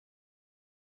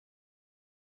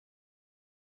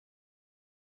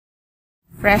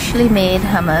Freshly made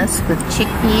hummus with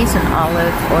chickpeas and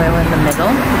olive oil in the middle,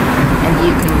 and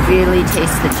you can really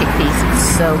taste the chickpeas. It's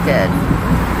so good.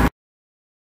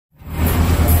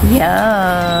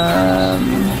 Yum!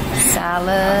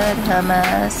 Salad,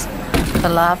 hummus,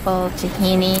 falafel,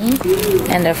 tahini,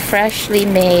 and a freshly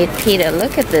made pita.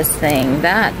 Look at this thing.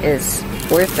 That is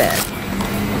worth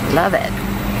it. Love it.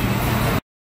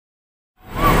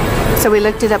 So we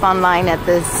looked it up online at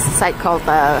this site called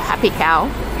Happy Cow.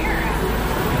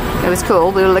 It was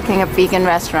cool. We were looking up vegan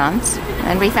restaurants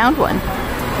and we found one.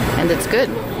 And it's good.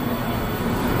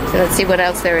 So let's see what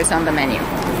else there is on the menu.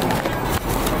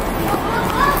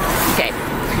 Okay.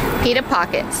 Pita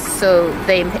pockets. So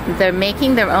they're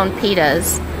making their own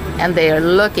pitas and they are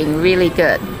looking really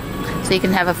good. So you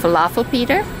can have a falafel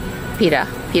pita,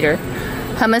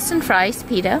 hummus and fries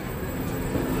pita.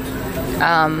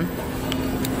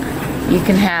 You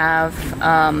can have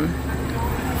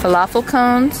falafel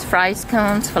cones, fries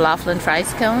cones, falafel and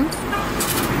fries cones,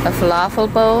 a falafel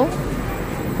bowl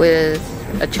with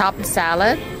a chopped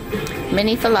salad,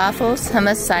 mini falafels,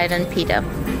 hummus, side, and pita.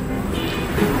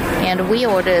 And we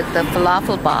ordered the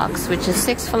falafel box, which is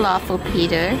 6 falafel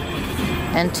pita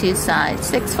and 2 sides.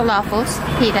 6 falafels,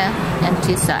 pita, and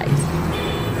 2 sides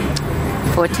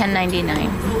for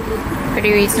 $10.99.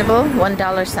 Pretty reasonable,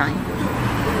 $1 sign.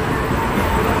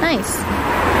 Nice.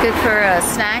 Good for a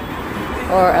snack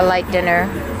or a light dinner.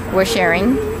 We're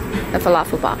sharing the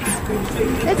falafel box.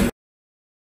 Good.